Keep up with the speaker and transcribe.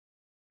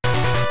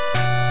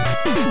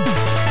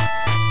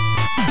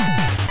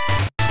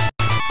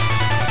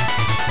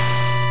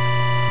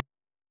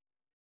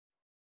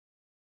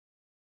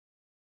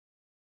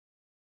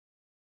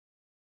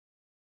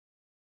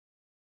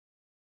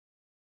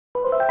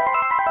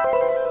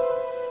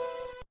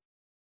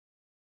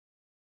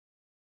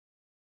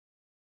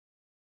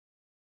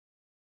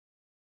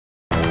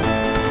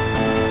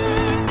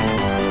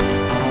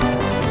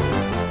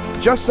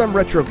Just Some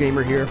Retro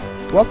Gamer here.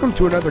 Welcome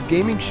to another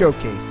Gaming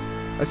Showcase,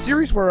 a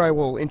series where I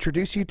will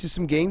introduce you to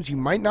some games you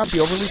might not be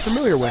overly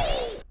familiar with.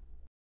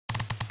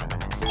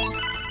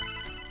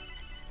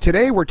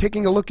 Today we're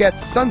taking a look at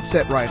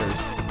Sunset Riders,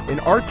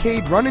 an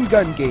arcade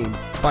run-and-gun game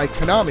by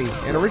Konami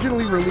and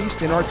originally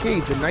released in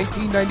arcades in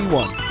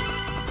 1991.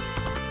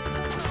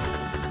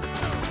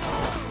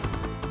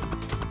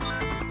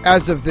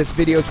 As of this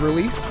video's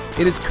release,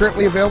 it is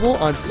currently available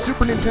on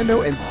Super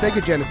Nintendo and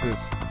Sega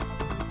Genesis.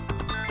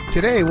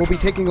 Today, we'll be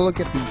taking a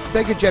look at the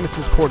Sega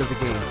Genesis port of the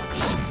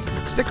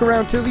game. Stick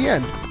around till the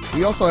end.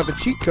 We also have a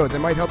cheat code that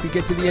might help you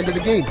get to the end of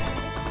the game.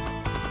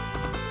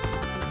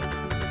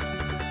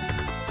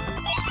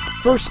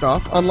 First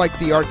off, unlike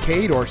the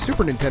arcade or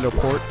Super Nintendo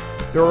port,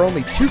 there are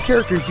only two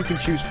characters you can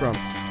choose from,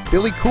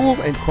 Billy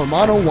Cool and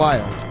Cormano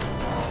Wild.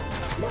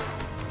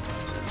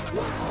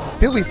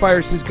 Billy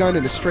fires his gun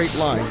in a straight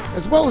line,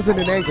 as well as at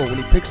an angle when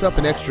he picks up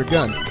an extra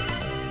gun.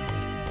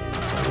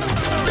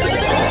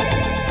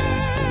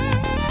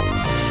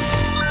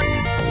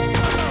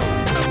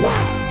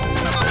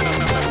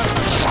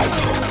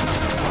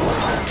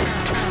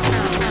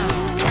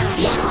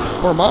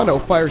 Cormano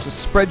fires a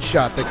spread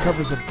shot that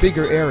covers a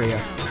bigger area.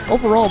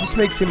 Overall, this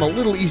makes him a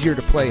little easier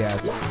to play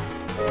as.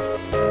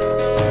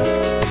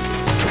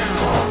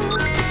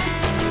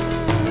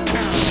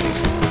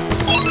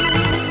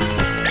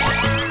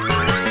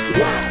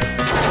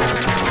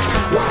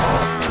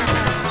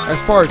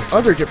 As far as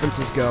other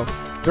differences go,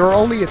 there are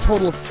only a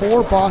total of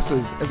 4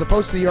 bosses as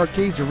opposed to the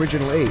arcade's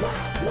original 8.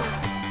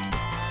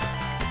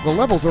 The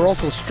levels are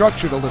also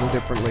structured a little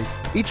differently.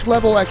 Each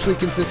level actually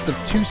consists of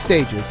 2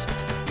 stages.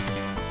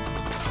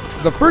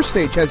 The first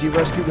stage has you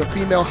rescuing a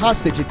female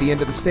hostage at the end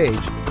of the stage.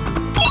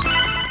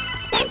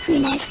 That's a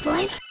nice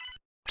boy.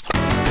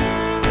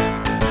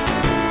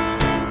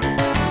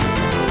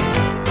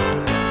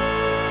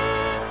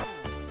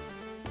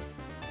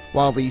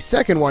 While the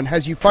second one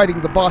has you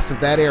fighting the boss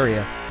of that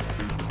area.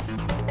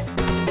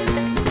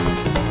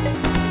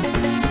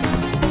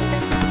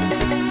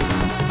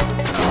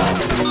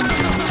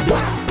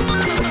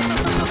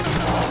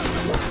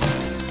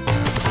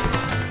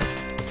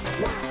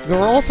 There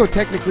are also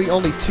technically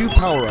only 2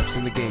 power-ups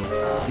in the game,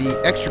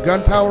 the extra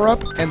gun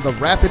power-up and the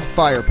rapid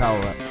fire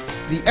power-up.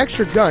 The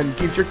extra gun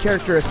gives your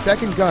character a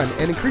second gun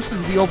and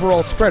increases the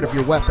overall spread of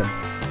your weapon.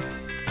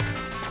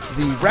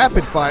 The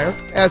rapid fire,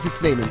 as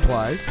its name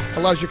implies,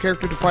 allows your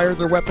character to fire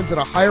their weapons at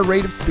a higher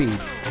rate of speed.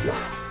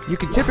 You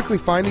can typically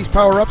find these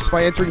power-ups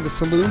by entering the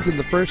saloons in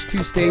the first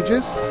 2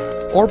 stages,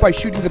 or by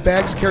shooting the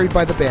bags carried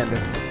by the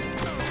bandits.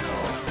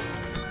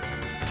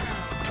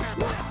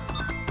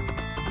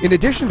 In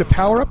addition to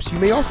power-ups, you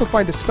may also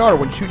find a star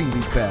when shooting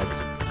these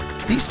bags.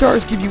 These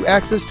stars give you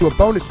access to a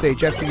bonus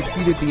stage after you've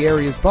defeated the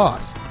area's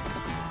boss.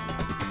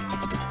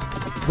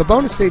 The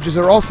bonus stages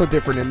are also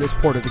different in this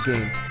port of the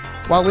game.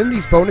 While in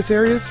these bonus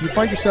areas, you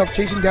find yourself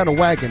chasing down a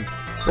wagon,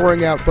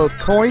 throwing out both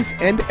coins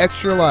and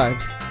extra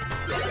lives.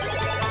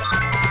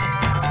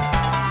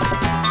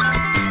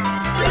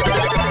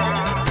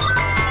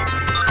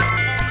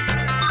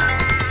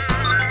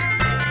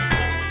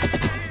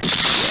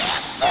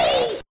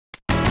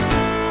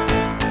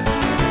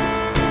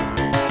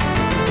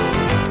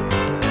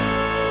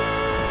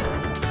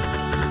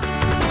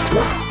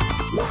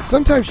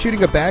 Sometimes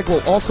shooting a bag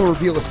will also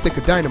reveal a stick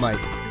of dynamite.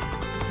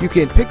 You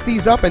can pick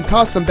these up and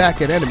toss them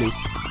back at enemies.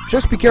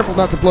 Just be careful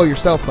not to blow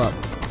yourself up.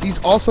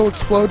 These also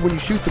explode when you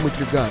shoot them with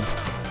your gun.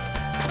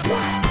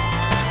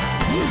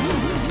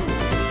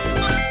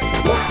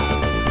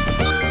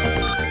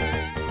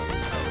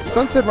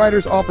 Sunset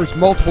Riders offers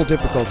multiple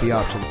difficulty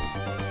options,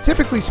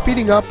 typically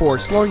speeding up or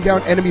slowing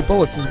down enemy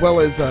bullets, as well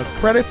as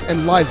credits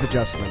and lives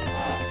adjustment.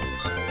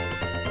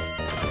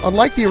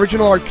 Unlike the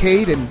original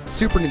arcade and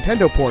Super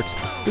Nintendo ports,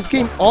 this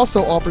game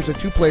also offers a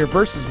 2-player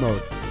versus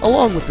mode,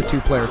 along with the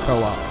 2-player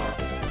co-op.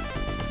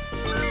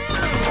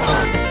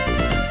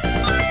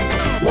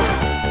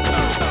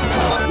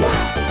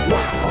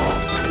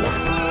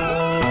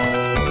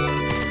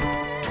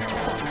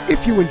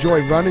 If you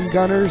enjoy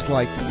run-and-gunners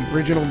like the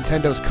original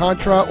Nintendo's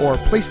Contra or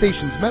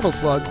PlayStation's Metal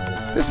Slug,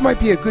 this might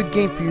be a good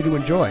game for you to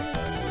enjoy.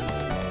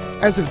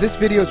 As of this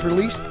video's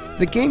release,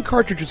 the game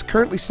cartridge is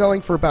currently selling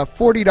for about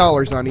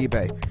 $40 on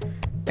eBay.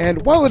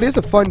 And while it is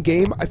a fun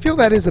game, I feel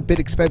that is a bit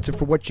expensive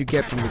for what you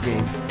get from the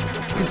game,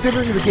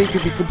 considering the game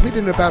can be completed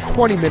in about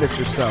 20 minutes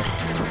or so.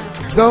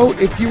 Though,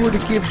 if you were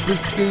to give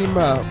this game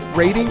a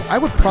rating, I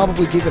would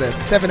probably give it a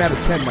 7 out of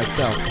 10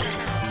 myself.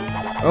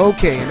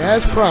 Okay, and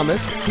as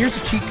promised, here's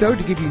a cheat code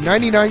to give you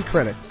 99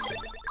 credits.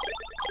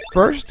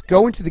 First,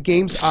 go into the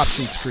game's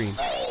options screen.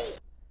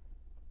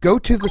 Go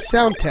to the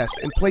sound test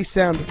and play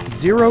sound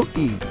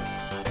 0E.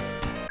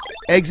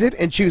 Exit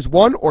and choose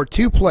 1 or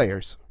 2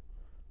 players.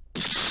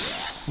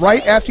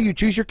 Right after you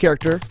choose your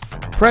character,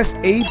 press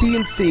A, B,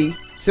 and C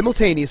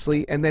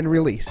simultaneously and then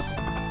release.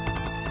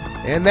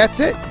 And that's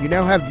it. You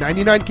now have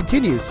 99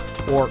 continues,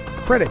 or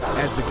credits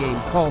as the game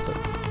calls it.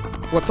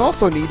 What's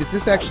also neat is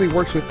this actually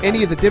works with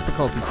any of the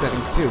difficulty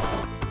settings too.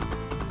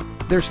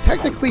 There's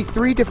technically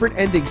 3 different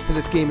endings to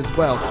this game as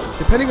well,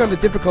 depending on the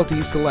difficulty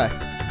you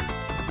select,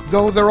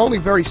 though they're only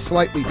very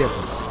slightly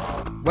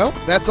different. Well,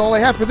 that's all I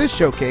have for this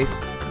showcase.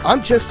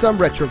 I'm just some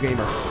retro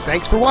gamer.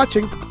 Thanks for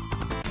watching.